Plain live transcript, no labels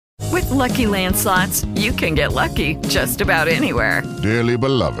Lucky Land Slots, you can get lucky just about anywhere. Dearly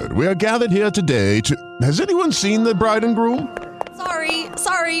beloved, we are gathered here today to... Has anyone seen the bride and groom?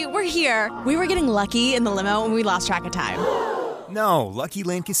 Sorry, we're here. We were getting lucky in the limo and we lost track of time. No, Lucky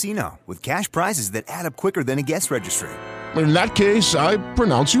Land Casino, with cash prizes that add up quicker than a guest registry. In that case, I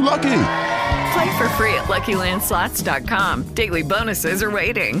pronounce you lucky. Play for free at LuckyLandSlots.com. Daily bonuses are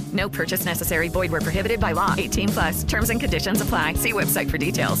waiting. No purchase necessary. Void where prohibited by law. 18+. Terms and conditions apply. See website for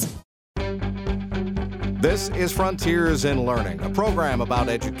details. This is Frontiers in Learning, a program about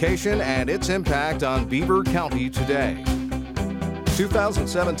education and its impact on Beaver County today.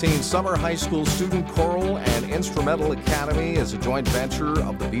 2017 Summer High School Student Choral and Instrumental Academy is a joint venture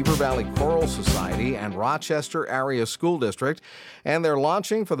of the Beaver Valley Choral Society and Rochester Area School District, and they're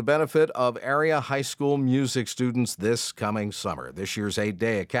launching for the benefit of area high school music students this coming summer. This year's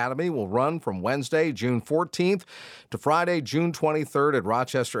 8-day academy will run from Wednesday, June 14th to Friday, June 23rd at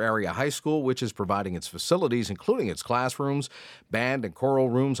Rochester Area High School, which is providing its facilities, including its classrooms, band and choral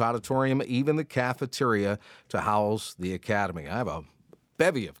rooms, auditorium, even the cafeteria to house the academy. I have a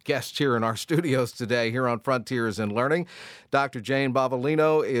bevy of guests here in our studios today here on Frontiers in Learning. Dr. Jane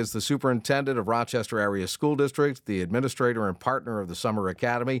Bovalino is the superintendent of Rochester Area School District, the administrator and partner of the Summer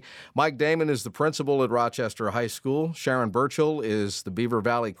Academy. Mike Daman is the principal at Rochester High School. Sharon Burchill is the Beaver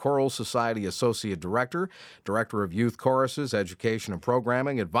Valley Choral Society Associate Director, Director of Youth Choruses, Education and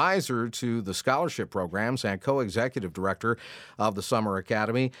Programming, advisor to the scholarship programs, and co-executive director of the Summer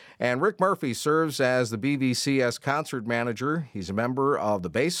Academy. And Rick Murphy serves as the BVCS concert manager. He's a member of the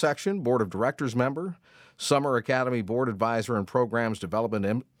bass section, board of directors member, Summer Academy board advisor and programs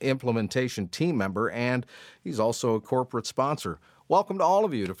development implementation team member, and he's also a corporate sponsor. Welcome to all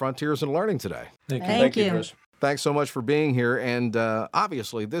of you to Frontiers in Learning today. Thank you. Chris. Thanks so much for being here. And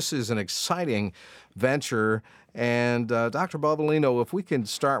obviously, this is an exciting venture. And Dr. Bovalino, if we can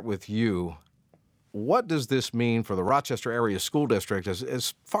start with you, what does this mean for the Rochester Area School District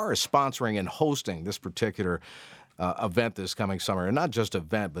as far as sponsoring and hosting this particular event this coming summer? And not just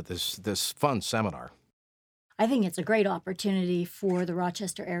event, but this fun seminar. I think it's a great opportunity for the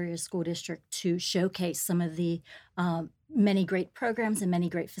Rochester Area School District to showcase some of the many great programs and many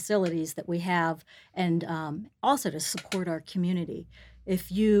great facilities that we have, and also to support our community.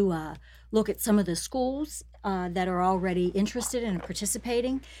 If you look at some of the schools that are already interested in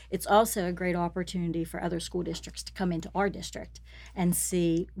participating, it's also a great opportunity for other school districts to come into our district and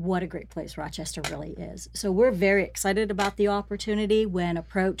see what a great place Rochester really is. So we're very excited about the opportunity. When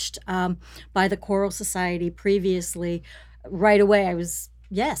approached by the Choral Society previously, right away I was,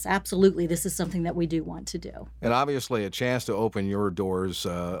 yes, absolutely, this is something that we do want to do. And obviously a chance to open your doors,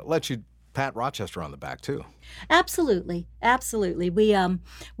 let you pat Rochester on the back, too. Absolutely.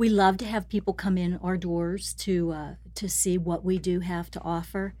 We love to have people come in our doors to see what we do have to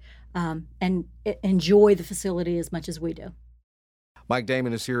offer and enjoy the facility as much as we do. Mike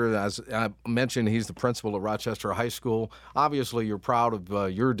Daman is here. As I mentioned, he's the principal at Rochester High School. Obviously, you're proud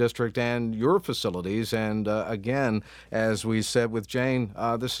of your district and your facilities. And again, as we said with Jane,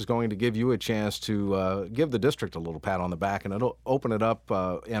 this is going to give you a chance to give the district a little pat on the back, and it'll open it up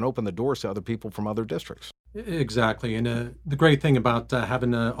and open the doors to other people from other districts. Exactly. And the great thing about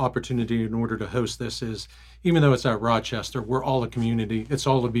having an opportunity in order to host this is, even though it's at Rochester, we're all a community. It's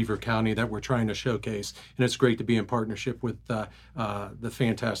all of Beaver County that we're trying to showcase. And it's great to be in partnership with the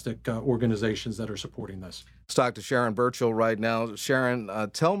fantastic organizations that are supporting this. Let's talk to Sharon Burchill right now. Sharon,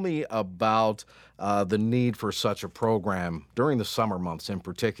 tell me about the need for such a program during the summer months in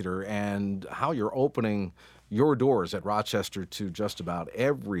particular, and how you're opening your doors at Rochester to just about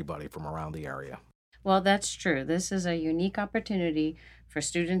everybody from around the area. Well, that's true. This is a unique opportunity for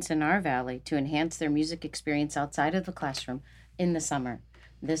students in our valley to enhance their music experience outside of the classroom in the summer.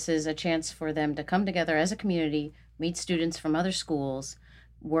 This is a chance for them to come together as a community, meet students from other schools,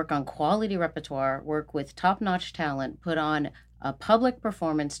 work on quality repertoire, work with top-notch talent, put on a public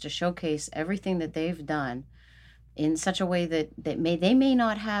performance to showcase everything that they've done in such a way that they may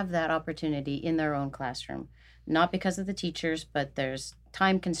not have that opportunity in their own classroom. Not because of the teachers, but there's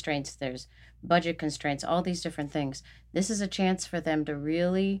time constraints, there's budget constraints, all these different things. This is a chance for them to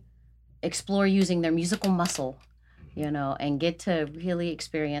really explore using their musical muscle, and get to really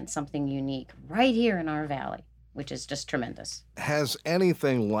experience something unique right here in our valley, which is just tremendous. Has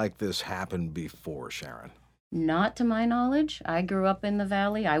anything like this happened before, Sharon? Not to my knowledge. I grew up in the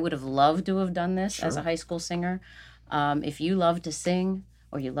valley. I would have loved to have done this as a high school singer. If you love to sing,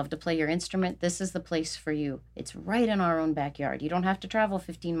 or you love to play your instrument, this is the place for you. It's right in our own backyard. You don't have to travel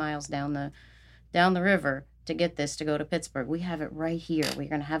 15 miles down the river to get this to go to Pittsburgh. We have it right here. We're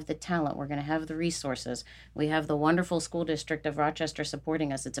going to have the talent. We're going to have the resources. We have the wonderful school district of Rochester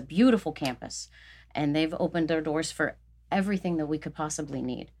supporting us. It's a beautiful campus, and they've opened their doors for everything that we could possibly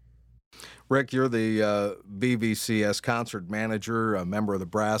need. Rick, you're the BVCS concert manager, a member of the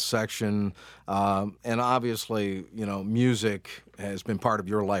brass section, and obviously, music has been part of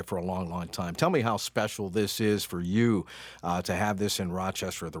your life for a long, long time. Tell me how special this is for you to have this in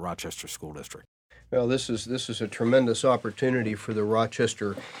Rochester at the Rochester School District. Well, this is a tremendous opportunity for the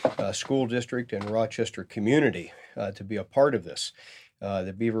Rochester School District and Rochester community to be a part of this.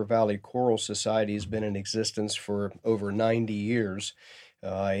 The Beaver Valley Choral Society has been in existence for over 90 years.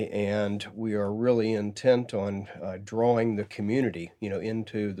 And we are really intent on drawing the community,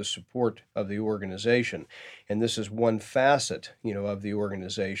 into the support of the organization. And this is one facet, of the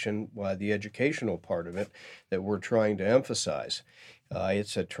organization, the educational part of it, that we're trying to emphasize.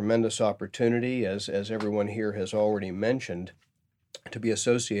 It's a tremendous opportunity, as everyone here has already mentioned, to be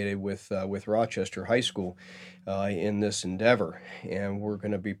associated with Rochester High School in this endeavor. And we're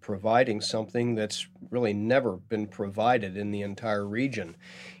going to be providing something that's really never been provided in the entire region,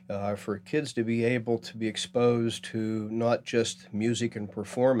 for kids to be able to be exposed to not just music and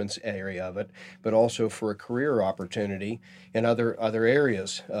performance area of it, but also for a career opportunity in other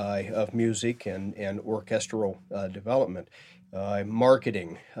areas of music and orchestral development,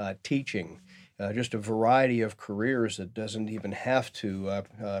 marketing, teaching, just a variety of careers that doesn't even have to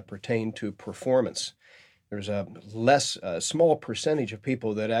pertain to performance. There's a small percentage of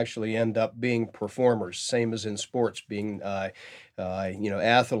people that actually end up being performers, same as in sports, being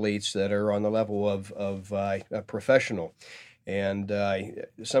athletes that are on the level of a professional. And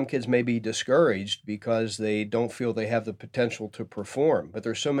some kids may be discouraged because they don't feel they have the potential to perform. But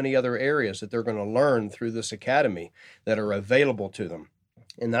there's so many other areas that they're going to learn through this academy that are available to them.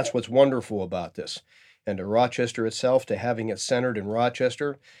 And that's what's wonderful about this. And to Rochester itself, to having it centered in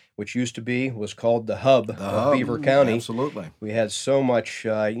Rochester, which was called the hub of Beaver County. Absolutely. We had so much,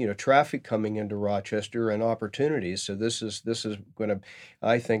 traffic coming into Rochester and opportunities. So this is going to,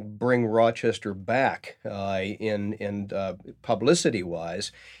 I think, bring Rochester back in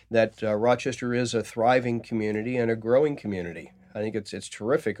publicity-wise, that Rochester is a thriving community and a growing community. I think it's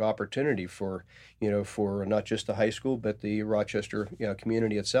terrific opportunity for not just the high school, but the Rochester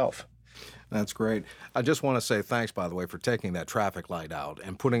community itself. That's great. I just want to say thanks, by the way, for taking that traffic light out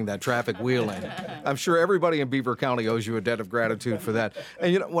and putting that traffic wheel in. I'm sure everybody in Beaver County owes you a debt of gratitude for that.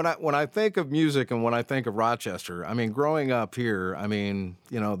 And when I think of music and when I think of Rochester, growing up here,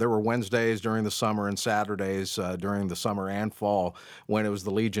 there were Wednesdays during the summer and Saturdays during the summer and fall when it was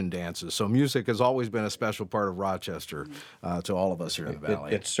the Legion dances. So music has always been a special part of Rochester to all of us here in the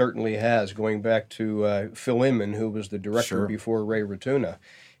Valley. It certainly has, going back to Phil Inman, who was the director before Ray Ratuna.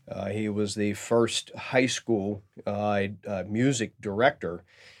 He was the first high school music director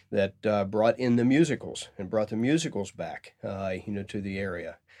that brought in the musicals and brought the musicals back, to the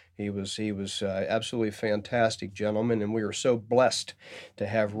area. He was absolutely fantastic gentleman, and we were so blessed to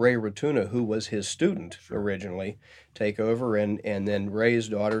have Ray Ratuna, who was his student originally, take over, and then Ray's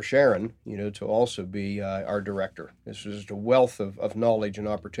daughter Sharon, to also be our director. This was just a wealth of knowledge and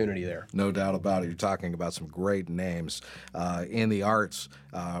opportunity there. No doubt about it. You're talking about some great names in the arts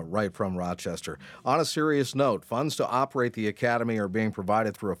right from Rochester. On a serious note, funds to operate the academy are being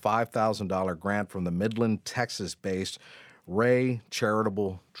provided through a $5,000 grant from the Midland, Texas-based Ray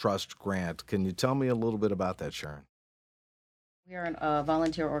Charitable Trust Grant. Can you tell me a little bit about that, Sharon? We are a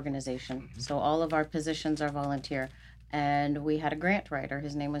volunteer organization, so all of our positions are volunteer. And we had a grant writer.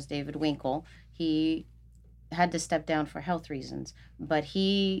 His name was David Winkle. He had to step down for health reasons, but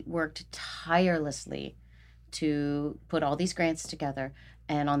he worked tirelessly to put all these grants together.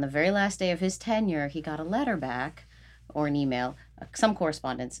 And on the very last day of his tenure, he got a letter back, or an email, some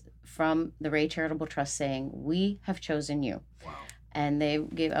correspondence from the Ray Charitable Trust saying, "We have chosen you." Wow. And they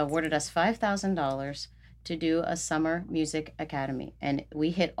awarded us $5,000 to do a summer music academy. And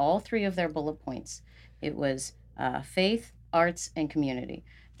we hit all three of their bullet points. It was faith, arts, and community.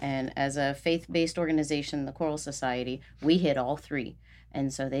 And as a faith-based organization, the Choral Society, we hit all three.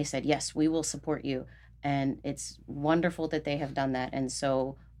 And so they said, yes, we will support you. And it's wonderful that they have done that. And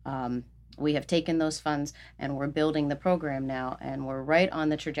so we have taken those funds and we're building the program now. And we're right on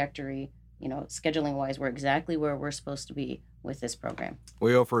the trajectory, scheduling-wise, we're exactly where we're supposed to be with this program.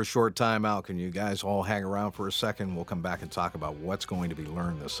 We go for a short time out. Can you guys all hang around for a second? We'll come back and talk about what's going to be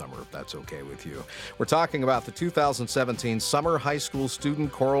learned this summer, if that's okay with you. We're talking about the 2017 Summer High School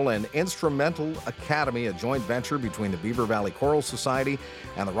Student Choral and Instrumental Academy, a joint venture between the Beaver Valley Choral Society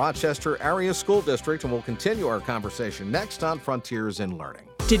and the Rochester Area School District, and we'll continue our conversation next on Frontiers in Learning.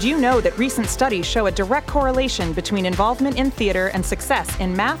 Did you know that recent studies show a direct correlation between involvement in theater and success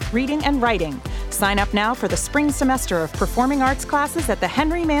in math, reading, and writing? Sign up now for the spring semester of performing arts classes at the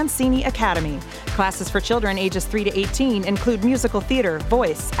Henry Mancini Academy. Classes for children ages 3 to 18 include musical theater,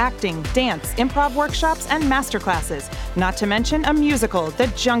 voice, acting, dance, improv workshops, and master classes, not to mention a musical, The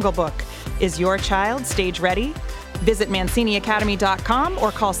Jungle Book. Is your child stage ready? Visit ManciniAcademy.com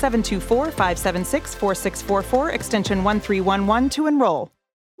or call 724-576-4644, extension 1311 to enroll.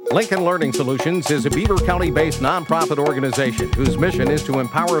 Lincoln Learning Solutions is a Beaver County-based nonprofit organization whose mission is to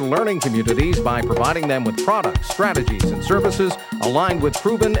empower learning communities by providing them with products, strategies, and services aligned with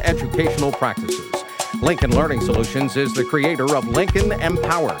proven educational practices. Lincoln Learning Solutions is the creator of Lincoln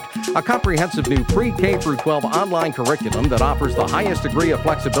Empowered, a comprehensive new pre-K through 12 online curriculum that offers the highest degree of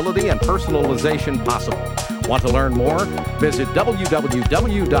flexibility and personalization possible. Want to learn more? Visit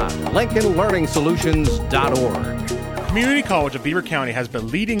www.lincolnlearningsolutions.org. Community College of Beaver County has been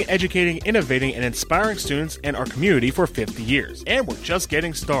leading, educating, innovating, and inspiring students in our community for 50 years. And we're just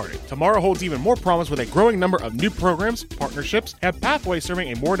getting started. Tomorrow holds even more promise with a growing number of new programs, partnerships, and pathways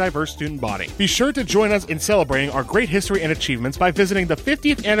serving a more diverse student body. Be sure to join us in celebrating our great history and achievements by visiting the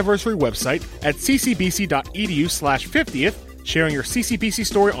 50th anniversary website at ccbc.edu/50th, sharing your CCBC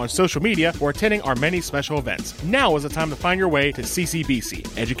story on social media, or attending our many special events. Now is the time to find your way to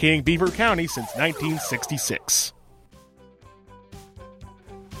CCBC, educating Beaver County since 1966.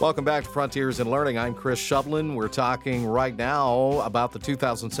 Welcome back to Frontiers in Learning. I'm Chris Shovlin. We're talking right now about the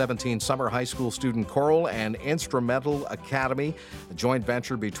 2017 Summer High School Student Choral and Instrumental Academy, a joint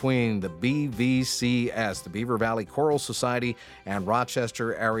venture between the BVCS, the Beaver Valley Choral Society, and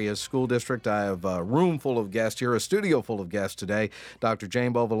Rochester Area School District. I have a room full of guests here, a studio full of guests today. Dr.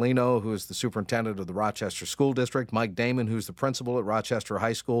 Jane Bovalino, who is the superintendent of the Rochester School District, Mike Daman, who's the principal at Rochester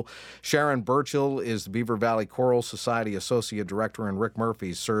High School, Sharon Burchill is the Beaver Valley Choral Society Associate Director, and Rick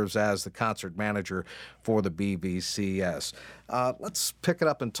Murphy serves as the concert manager for the BVCS. Let's pick it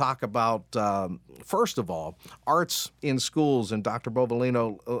up and talk about, first of all, arts in schools. And Dr.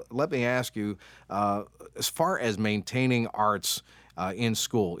 Bovalino, let me ask you, as far as maintaining arts in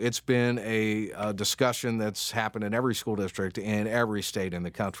school, it's been a discussion that's happened in every school district in every state in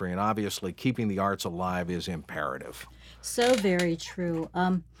the country, and obviously keeping the arts alive is imperative. So very true.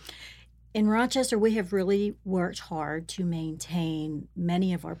 In Rochester, we have really worked hard to maintain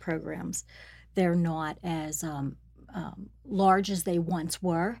many of our programs. They're not as large as they once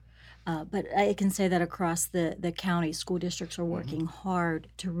were, but I can say that across the county, school districts are working hard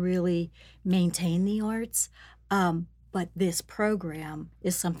to really maintain the arts. But this program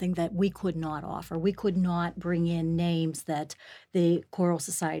is something that we could not offer. We could not bring in names that the Choral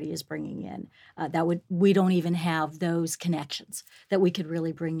Society is bringing in. We don't even have those connections that we could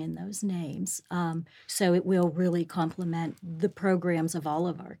really bring in those names. So it will really complement the programs of all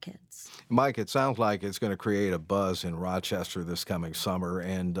of our kids. Mike, it sounds like it's going to create a buzz in Rochester this coming summer,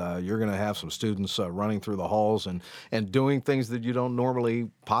 and you're going to have some students running through the halls and doing things that you don't normally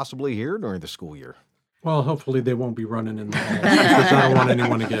possibly hear during the school year. Well, hopefully they won't be running in the halls because I don't want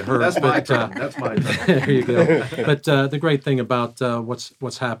anyone to get hurt. That's my turn. That's my turn. There you go. But the great thing about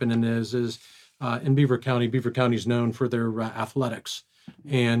what's happening is in Beaver County is known for their athletics,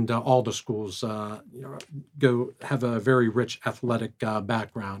 and all the schools have a very rich athletic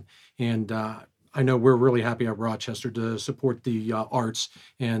background. And I know we're really happy at Rochester to support the arts,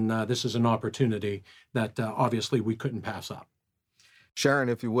 and this is an opportunity that obviously we couldn't pass up. Sharon,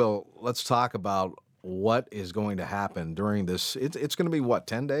 if you will, let's talk about what is going to happen during this. It's going to be, what,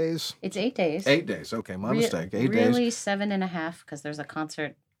 10 days? It's 8 days. 8 days. Okay, my mistake. 8 days. Really 7.5 because there's a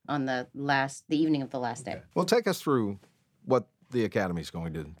concert on the evening of the last day. Okay. Well, take us through what the Academy is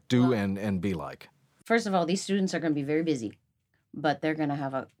going to do and be like. First of all, these students are going to be very busy, but they're going to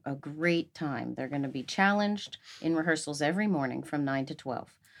have a great time. They're going to be challenged in rehearsals every morning from 9 to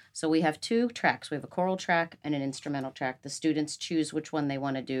 12. So we have 2 tracks. We have a choral track and an instrumental track. The students choose which one they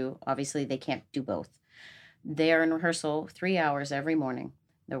want to do. Obviously, they can't do both. They are in rehearsal 3 hours every morning.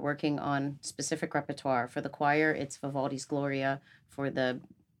 They're working on specific repertoire. For the choir, it's Vivaldi's Gloria. For the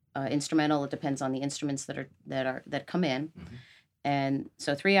instrumental, it depends on the instruments that come in. Mm-hmm. And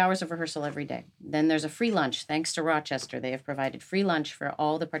so 3 hours of rehearsal every day. Then there's a free lunch. Thanks to Rochester, they have provided free lunch for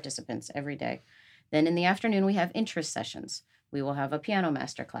all the participants every day. Then in the afternoon, we have interest sessions. We will have a piano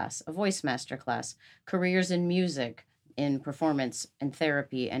masterclass, a voice masterclass, careers in music, in performance and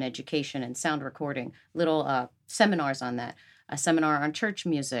therapy and education and sound recording, little seminars on that, a seminar on church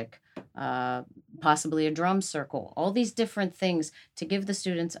music, possibly a drum circle, all these different things to give the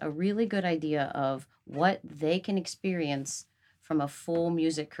students a really good idea of what they can experience from a full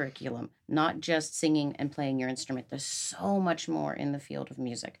music curriculum, not just singing and playing your instrument. There's so much more in the field of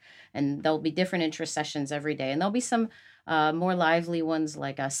music. And there'll be different interest sessions every day. And there'll be some more lively ones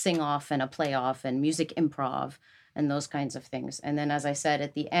like a sing-off and a play-off and music improv and those kinds of things. And then, as I said,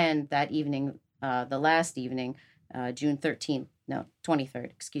 at the end, that evening, the last evening, June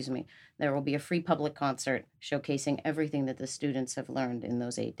 23rd, there will be a free public concert showcasing everything that the students have learned in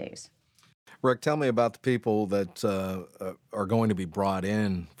those 8 days. Rick, tell me about the people that are going to be brought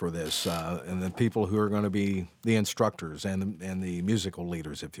in for this, and the people who are going to be the instructors and the musical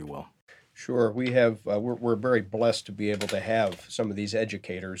leaders, if you will. Sure. We have, we're very blessed to be able to have some of these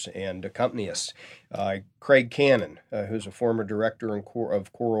educators and accompany us. Craig Cannon, who's a former director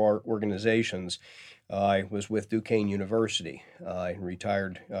of choral art organizations, was with Duquesne University,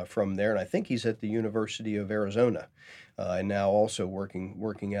 retired from there, and I think he's at the University of Arizona, and now also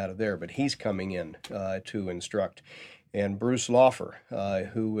working out of there, but he's coming in to instruct. And Bruce Loffer,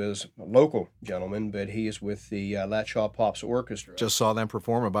 who is a local gentleman, but he is with the Latshaw Pops Orchestra. Just saw them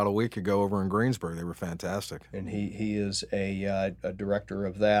perform about a week ago over in Greensburg. They were fantastic. And he is a director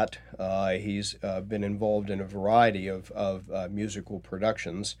of that. He's been involved in a variety of musical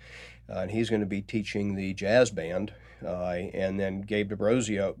productions. And he's going to be teaching the jazz band. And then Gabe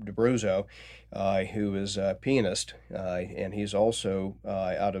DeBrozo, who is a pianist, and he's also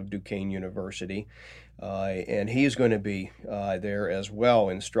out of Duquesne University. And he's going to be there as well,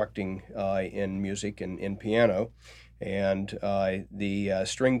 instructing in music and in piano. And the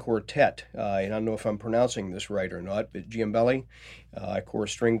string quartet, and I don't know if I'm pronouncing this right or not, but Giambelli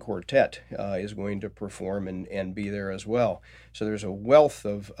String Quartet is going to perform and be there as well. So there's a wealth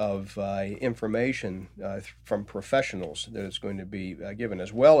of information from professionals that is going to be given,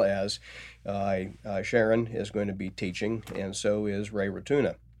 as well as Sharon is going to be teaching, and so is Ray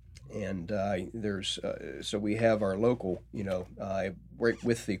Ratuna. And so we have our local,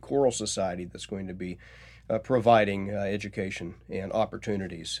 with the Choral Society that's going to be providing education and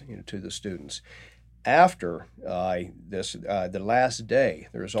opportunities to the students. After the last day,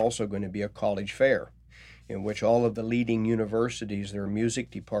 there's also going to be a college fair in which all of the leading universities, their music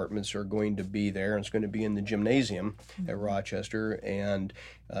departments are going to be there, and it's going to be in the gymnasium at Rochester, and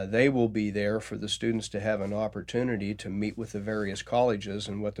they will be there for the students to have an opportunity to meet with the various colleges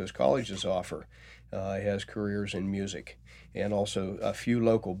and what those colleges offer as careers in music. And also a few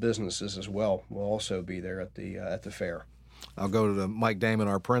local businesses as well will also be there at the fair. I'll go to Mike Daman,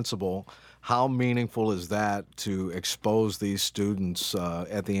 our principal. How meaningful is that to expose these students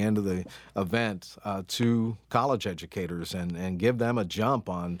at the end of the event to college educators and give them a jump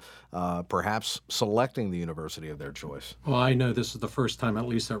on perhaps selecting the university of their choice? Well, I know this is the first time, at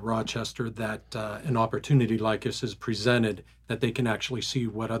least at Rochester, that an opportunity like this is presented, that they can actually see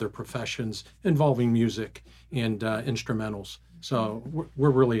what other professions involving music and instrumentals. So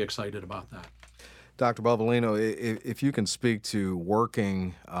we're really excited about that. Dr. Bovalino, if you can speak to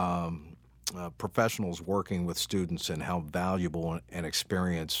working professionals working with students and how valuable an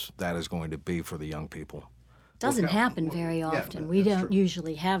experience that is going to be for the young people. Doesn't happen very often. We don't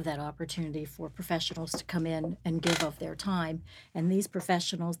usually have that opportunity for professionals to come in and give of their time. And these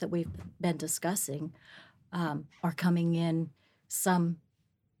professionals that we've been discussing are coming in, some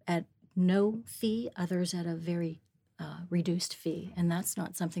at no fee, others at a very reduced fee. And that's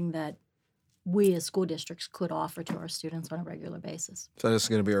not something that we as school districts could offer to our students on a regular basis. So this is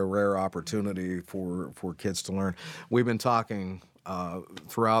going to be a rare opportunity for kids to learn. We've been talking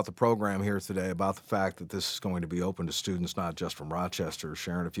throughout the program here today about the fact that this is going to be open to students not just from Rochester.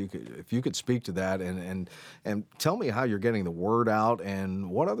 Sharon, if you could speak to that and tell me how you're getting the word out,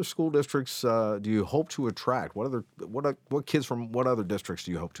 and what other school districts do you hope to attract? What kids from what other districts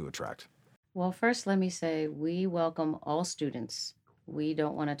do you hope to attract? Well, first let me say we welcome all students. We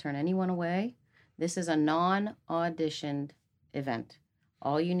don't want to turn anyone away. This is a non-auditioned event.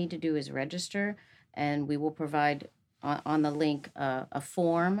 All you need to do is register, and we will provide on the link a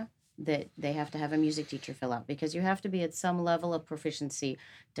form that they have to have a music teacher fill out, because you have to be at some level of proficiency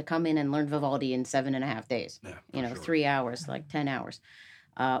to come in and learn Vivaldi in 7.5 days. Yeah, 3 hours, like 10 hours.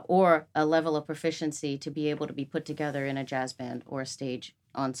 Or a level of proficiency to be able to be put together in a jazz band or a stage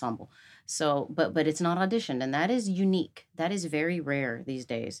ensemble. So, but it's not auditioned, and that is unique. That is very rare these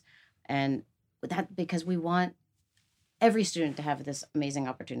days. And that because we want every student to have this amazing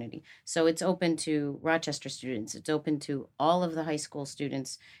opportunity. So it's open to Rochester students. It's open to all of the high school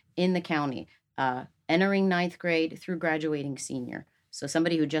students in the county, entering 9th grade through graduating senior. So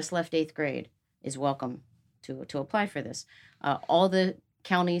somebody who just left 8th grade is welcome to apply for this. All the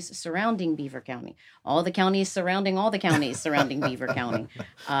counties surrounding Beaver County, all the counties surrounding all the counties surrounding Beaver County.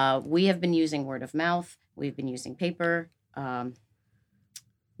 We have been using word of mouth. We've been using paper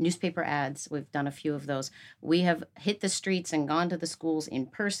newspaper ads. We've done a few of those. We have hit the streets and gone to the schools in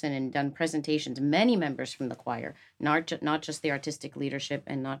person and done presentations. Many members from the choir, not just the artistic leadership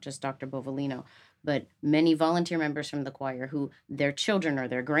and not just Dr. Bovalino, but many volunteer members from the choir who their children or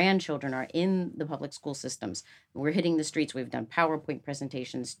their grandchildren are in the public school systems. We're hitting the streets. We've done PowerPoint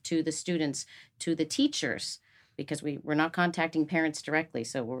presentations to the students, to the teachers, because we're not contacting parents directly.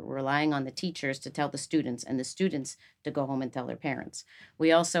 So we're relying on the teachers to tell the students and the students to go home and tell their parents.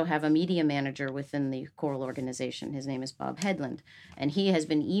 We also have a media manager within the choral organization. His name is Bob Headland, and he has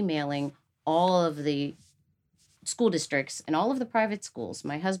been emailing all of the school districts and all of the private schools.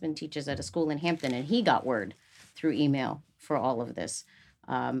 My husband teaches at a school in Hampton, and he got word through email for all of this.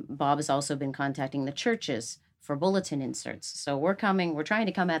 Bob has also been contacting the churches for bulletin inserts. So we're trying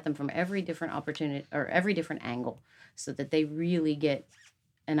to come at them from every different opportunity or every different angle so that they really get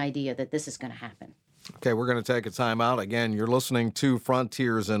an idea that this is going to happen. Okay, we're going to take a time out. Again, you're listening to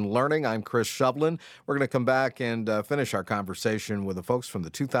Frontiers in Learning. I'm Chris Shovlin. We're going to come back and finish our conversation with the folks from the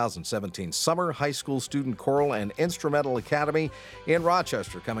 2017 Summer High School Student Choral and Instrumental Academy in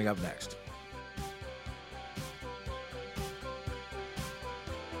Rochester coming up next.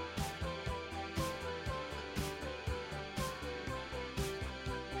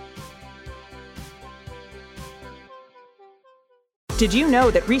 Did you know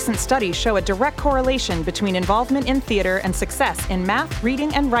that recent studies show a direct correlation between involvement in theater and success in math,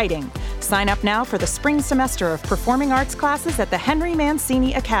 reading, and writing? Sign up now for the spring semester of performing arts classes at the Henry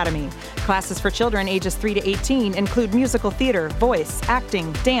Mancini Academy. Classes for children ages 3 to 18 include musical theater, voice,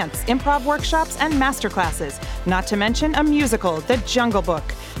 acting, dance, improv workshops, and master classes, not to mention a musical, The Jungle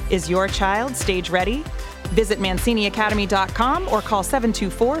Book. Is your child stage ready? Visit ManciniAcademy.com or call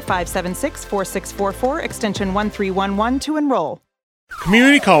 724-576-4644, extension 1311 to enroll.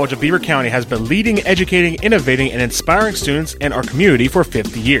 Community College of Beaver County has been leading, educating, innovating, and inspiring students in our community for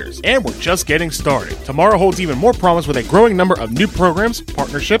 50 years. And we're just getting started. Tomorrow holds even more promise with a growing number of new programs,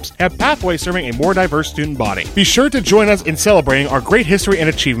 partnerships, and pathways serving a more diverse student body. Be sure to join us in celebrating our great history and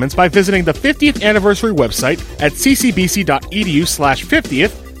achievements by visiting the 50th anniversary website at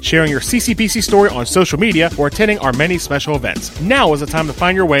ccbc.edu/50th, sharing your CCBC story on social media, or attending our many special events. Now is the time to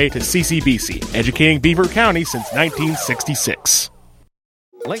find your way to CCBC, educating Beaver County since 1966.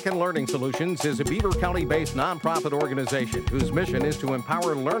 Lincoln Learning Solutions is a Beaver County-based nonprofit organization whose mission is to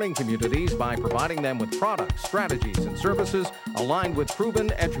empower learning communities by providing them with products, strategies, and services aligned with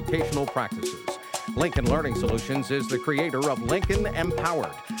proven educational practices. Lincoln Learning Solutions is the creator of Lincoln Empowered,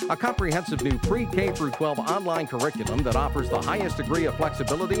 a comprehensive new pre-K through 12 online curriculum that offers the highest degree of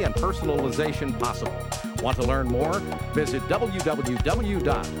flexibility and personalization possible. Want to learn more? Visit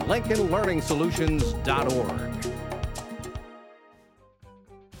www.lincolnlearningsolutions.org.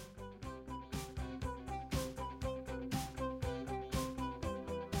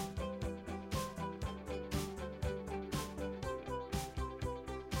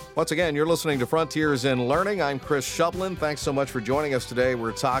 Once again, you're listening to Frontiers in Learning. I'm Chris Shovlin. Thanks so much for joining us today.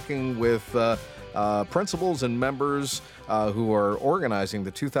 We're talking with principals and members who are organizing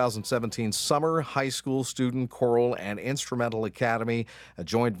the 2017 Summer High School Student Choral and Instrumental Academy, a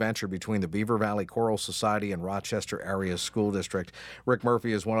joint venture between the Beaver Valley Choral Society and Rochester Area School District. Rick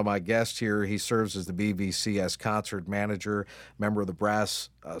Murphy is one of my guests here. He serves as the BVCS concert manager, member of the brass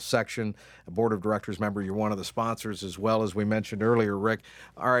section, a board of directors member. You're one of the sponsors as well, as we mentioned earlier, Rick.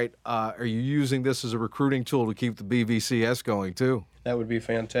 All right, are you using this as a recruiting tool to keep the BVCS going too? That would be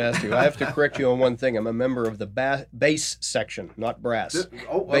fantastic. I have to correct you on one thing. I'm a member of the bass section, not brass.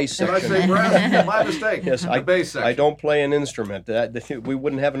 Bass did section. I say brass? My mistake. Yes, the bass section. I don't play an instrument. We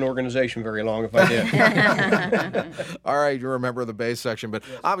wouldn't have an organization very long if I did. All right, you're a member of the bass section, but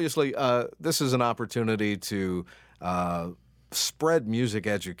obviously this is an opportunity to spread music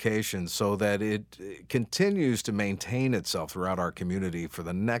education so that it continues to maintain itself throughout our community for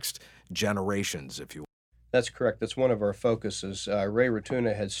the next generations, if you will. That's correct. That's one of our focuses. Ray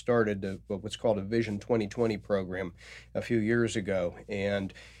Ratuna had started what's called a Vision 2020 program a few years ago,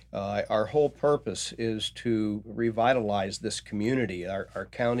 and our whole purpose is to revitalize this community, our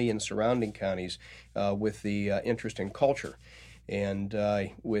county and surrounding counties, with the interest in culture. And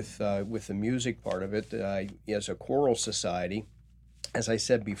with the music part of it, as a choral society, as I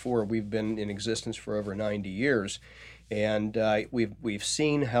said before, we've been in existence for over 90 years. And we've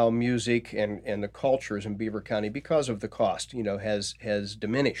seen how music and the cultures in Beaver County, because of the cost, has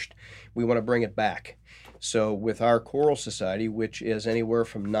diminished. We want to bring it back. So with our choral society, which is anywhere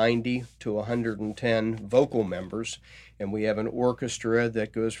from 90 to 110 vocal members, and we have an orchestra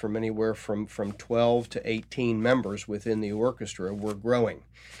that goes from anywhere from 12 to 18 members within the orchestra, we're growing.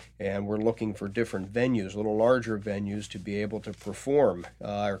 And we're looking for different venues, a little larger venues, to be able to perform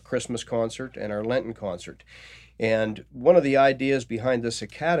our Christmas concert and our Lenten concert. And one of the ideas behind this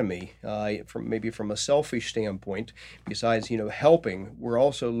academy, from a selfish standpoint, besides helping, we're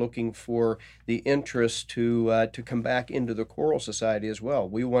also looking for the interest to come back into the choral society as well.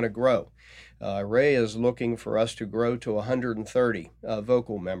 We want to grow. Ray is looking for us to grow to 130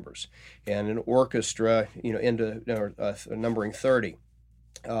 vocal members, and an orchestra, numbering 30.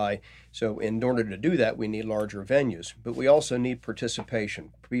 So in order to do that, we need larger venues, but we also need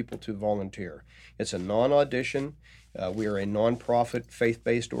participation, people to volunteer. It's a non-audition. We are a nonprofit,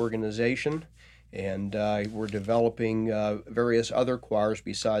 faith-based organization, and we're developing various other choirs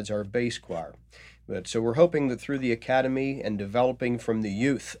besides our bass choir. So we're hoping that through the academy and developing from the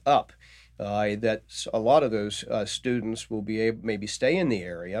youth up, that a lot of those students will be able maybe stay in the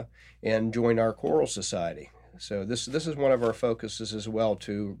area and join our choral society. So this is one of our focuses as well,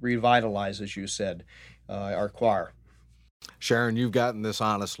 to revitalize, as you said, our choir. Sharon, you've gotten this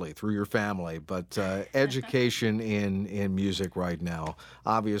honestly through your family, but education in music right now,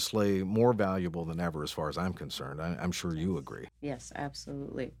 obviously more valuable than ever as far as I'm concerned. I'm sure you agree. Yes,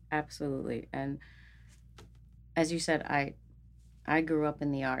 absolutely. Absolutely. And as you said, I grew up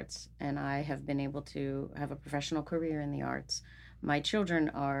in the arts, and I have been able to have a professional career in the arts. My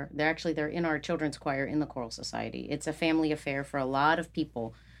children they're in our children's choir in the Choral Society. It's a family affair for a lot of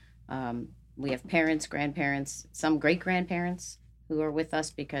people. We have parents, grandparents, some great-grandparents who are with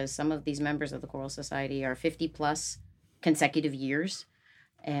us, because some of these members of the Choral Society are 50-plus consecutive years.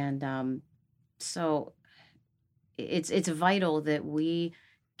 And so it's vital that we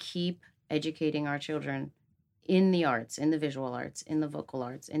keep educating our children in the arts, in the visual arts, in the vocal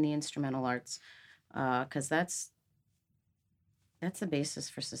arts, in the instrumental arts, because that's the basis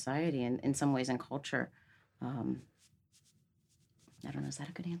for society and in some ways in culture. I don't know, is that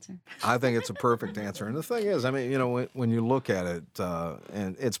a good answer? I think it's a perfect answer. And the thing is, when you look at it,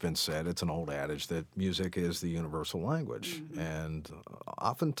 and it's been said, it's an old adage that music is the universal language. Mm-hmm. And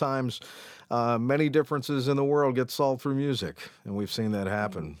oftentimes, many differences in the world get solved through music. And we've seen that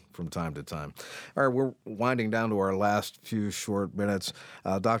happen from time to time. All right, we're winding down to our last few short minutes.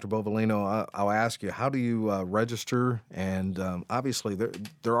 Dr. Bovalino, I'll ask you, how do you register? And obviously,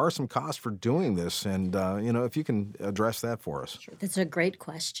 there are some costs for doing this. And, if you can address that for us. Sure. That's a great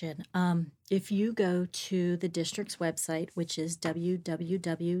question. If you go to the district's website, which is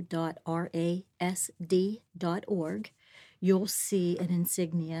www.rasd.org, you'll see an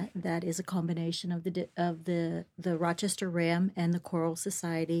insignia that is a combination of the Rochester Ram and the Choral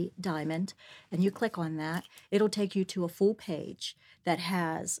Society Diamond, and you click on that. It'll take you to a full page that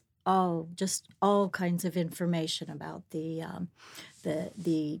has all kinds of information about the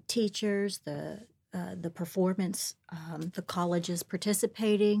teachers, the performance, the colleges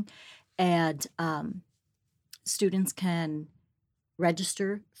participating, and students can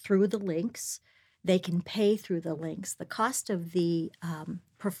register through the links. They can pay through the links. The cost of the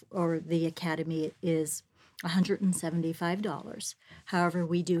academy is $175. However,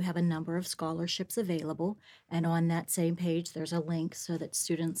 we do have a number of scholarships available, and on that same page, there's a link so that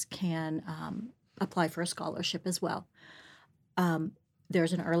students can apply for a scholarship as well.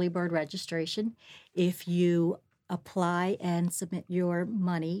 There's an early bird registration. If you apply and submit your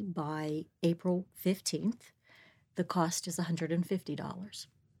money by April 15th, the cost is $150.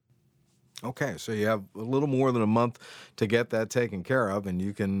 Okay, so you have a little more than a month to get that taken care of, and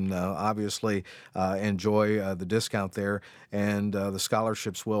you can obviously enjoy the discount there, and the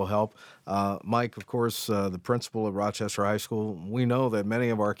scholarships will help. Mike, of course, the principal at Rochester High School, we know that many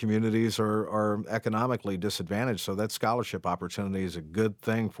of our communities are economically disadvantaged, so that scholarship opportunity is a good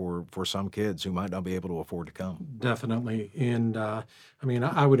thing for some kids who might not be able to afford to come. Definitely, and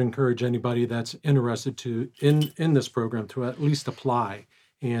I would encourage anybody that's interested in this program to at least apply.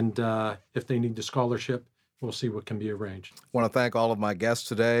 And if they need the scholarship, we'll see what can be arranged. I want to thank all of my guests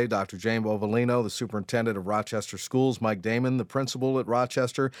today, Dr. Jane Bovalino, the superintendent of Rochester Schools, Mike Daman, the principal at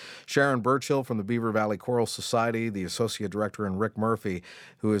Rochester, Sharon Burchill from the Beaver Valley Choral Society, the associate director, and Rick Murphy,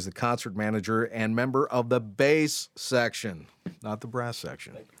 who is the concert manager and member of the bass section, not the brass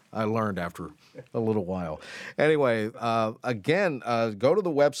section. I learned after a little while. Anyway, again, go to the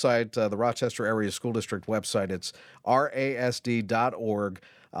website, the Rochester Area School District website. It's rasd.org.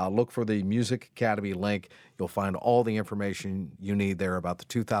 Look for the Music Academy link. You'll find all the information you need there about the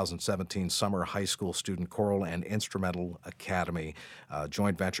 2017 Summer High School Student Choral and Instrumental Academy,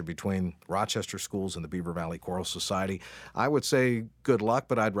 joint venture between Rochester Schools and the Beaver Valley Choral Society. I would say good luck,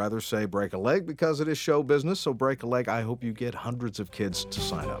 but I'd rather say break a leg because it is show business, so break a leg. I hope you get hundreds of kids to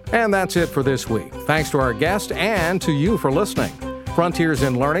sign up. And that's it for this week. Thanks to our guest and to you for listening. Frontiers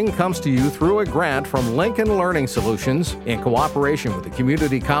in Learning comes to you through a grant from Lincoln Learning Solutions in cooperation with the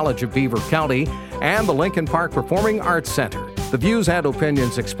Community College of Beaver County and the Lincoln Park Performing Arts Center. The views and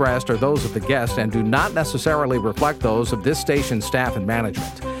opinions expressed are those of the guest and do not necessarily reflect those of this station's staff and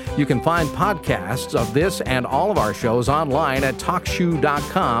management. You can find podcasts of this and all of our shows online at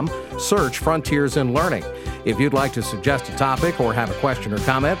TalkShoe.com. Search Frontiers in Learning. If you'd like to suggest a topic or have a question or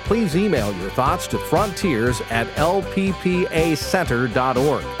comment, please email your thoughts to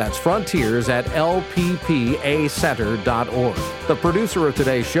frontiers@lppacenter.org. That's frontiers@lppacenter.org. The producer of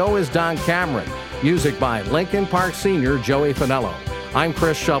today's show is Don Cameron. Music by Lincoln Park senior Joey Finello. I'm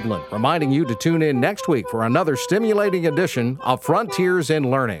Chris Shovlin, reminding you to tune in next week for another stimulating edition of Frontiers in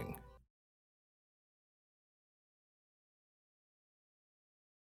Learning.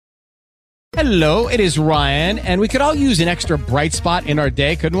 Hello, it is Ryan, and we could all use an extra bright spot in our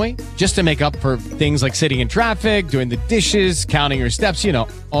day, couldn't we? Just to make up for things like sitting in traffic, doing the dishes, counting your steps, you know,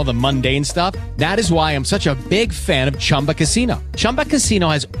 all the mundane stuff. That is why I'm such a big fan of Chumba Casino. Chumba Casino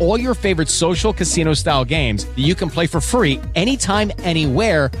has all your favorite social casino-style games that you can play for free anytime,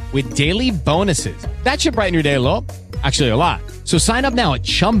 anywhere with daily bonuses. That should brighten your day a little. Actually, a lot. So sign up now at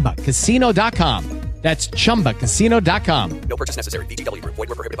ChumbaCasino.com. That's ChumbaCasino.com. No purchase necessary. VGW Group. Void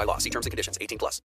where prohibited by law. See terms and conditions. 18+.